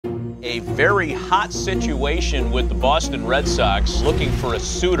a very hot situation with the Boston Red Sox looking for a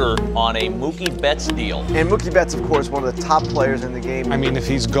suitor on a Mookie Betts deal. And Mookie Betts, of course, one of the top players in the game. I mean, if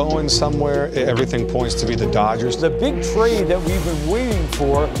he's going somewhere, everything points to be the Dodgers. The big trade that we've been waiting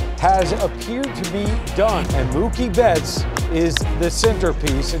for has appeared to be done, and Mookie Betts is the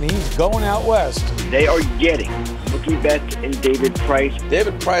centerpiece, and he's going out west. They are getting Mookie Betts and David Price.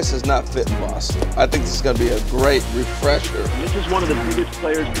 David Price is not fit in Boston. I think this is going to be a great refresher. This is one of the biggest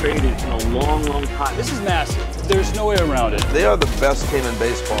players traded in a long, long time. This is massive. There's no way around it. They are the best team in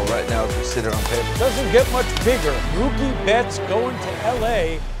baseball right now if you sit here on paper. Doesn't get much bigger. Mookie Betts going to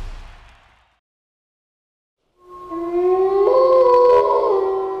L.A.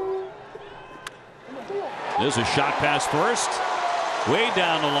 There's a shot past first. Way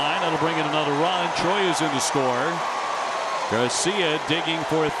down the line. That'll bring in another run. Troy is in to score. Garcia digging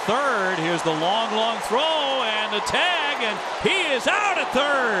for third. Here's the long, long throw and the tag, and he is out at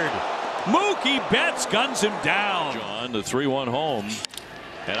third. Mookie Betts guns him down. John, the 3-1 home.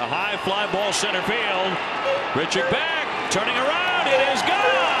 And a high fly ball center field. Richard back, turning around. It is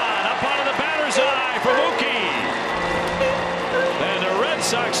gone. Up onto the batter's eye for Mookie. And the Red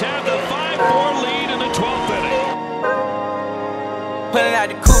Sox have the 5-4 lead in the 12th inning. Pulling out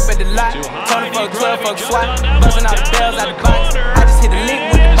the coupe at the lot, Tony for a 12-fuck swat, buzzing all the bells out the box. I just hit a lick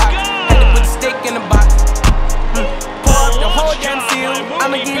with the box, had to put the stick in the box. Pour up the whole damn field,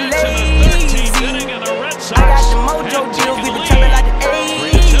 I'ma get lazy. I got the mojo deals, we been trapping like the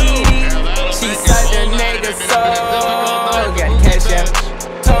 80s. She said the nigga so, got the cash out.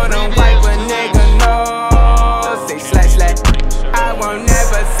 Told him wipe a nigga no, say slash slash. I won't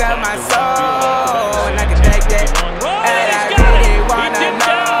never sell my soul, and I can take that.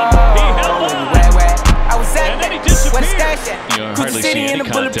 City in a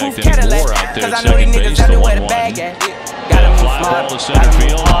bulletproof Cadillac, cause I know these niggas have to wear the bag at. Got a fly ball to center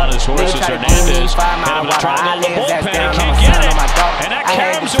field on his horse is Hernandez. Head of the triangle, the bullpen, he can't get it. And that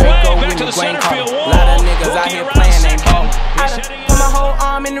carries away back to the center field wall. A lot of niggas out here playing they ball. I done put my whole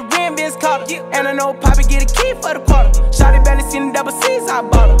arm in the rim, Vince Carter. And I know Poppy get a key for the quarter. Shawty barely seen the double C's, I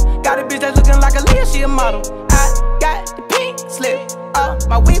bought her. Got a bitch that's looking like a Leah, she a model. I got the pink slip,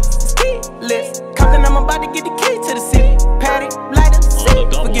 my whips is keyless. Compton, I'm about to get the key to the city. Patty, light up, see.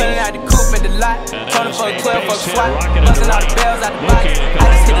 Forgetting out the coupe at the lot. Tony for a 12-fuck swat, buzzing all the bells out the box. I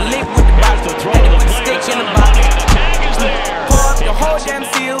just hit a lick with the box, had to put the stick in the box. Pour up the whole damn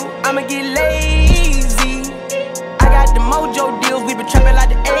field, I'ma get lazy. I got the mojo deals, we been trapping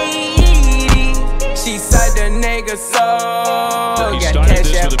like the 80s. She said the nigga so, got cash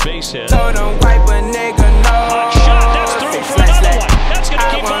out. Told him wipe a nigga no.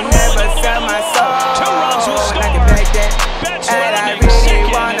 I will never sell my soul, and I can back that. And I really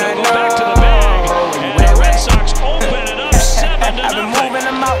wanna know where Red Sox open it up 7-0. I've been moving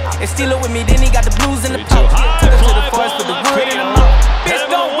them out and steal it with me. Then he got the blues in the pouch. Took it to the forest, put the wood in the mouth. Bitch,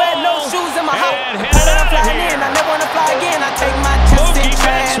 don't wear no shoes in my house. I'm flying in, I never wanna fly again. I take my chances in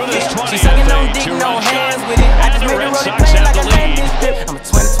transit. She sucking on dick, no hands with it. I just made the road play like a landing strip. I'm a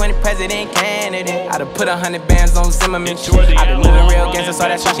 2020 president candidate. I done put 100 bands on Zimmerman. I been moving real gangster, so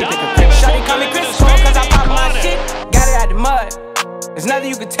that's why she pick a grip. Shawty call me Chris Cole, cause I pop my shit. Got it out the mud, there's nothing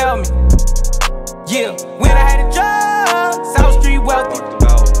you can tell me. Yeah, when I had a job, South Street wealthy.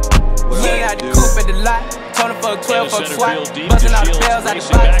 Yeah, I had the coupe at the lot, Tony for a 12-fuck swat, buzzing all the bells out the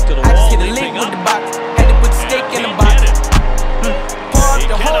box. I just hit a lick with the box, had to put the stick in the box. Pour up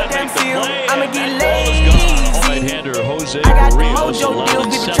the whole damn field, I'ma get lazy. I got the mojo deals,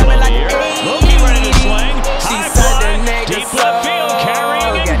 we been trapping like the 80s. She said the nigga so,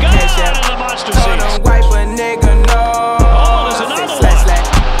 got the cash out. Told him wipe a nigga no, say slash slash.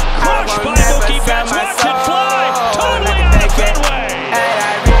 I won't never sell my soul, and I can back that. And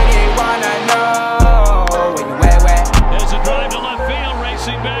I really wanna know where you at. There's a drive to left field,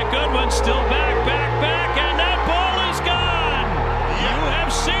 racing back, Goodwin still back, and that ball is gone. You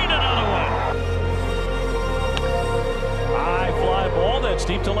have seen another one. High fly ball that's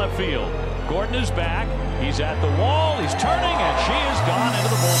deep to left field. Gordon is back, he's at the wall, he's turning, and she is gone into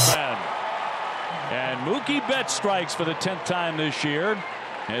the bullpen. And Mookie Betts strikes for the 10th time this year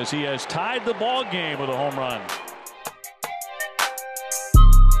as he has tied the ball game with a home run.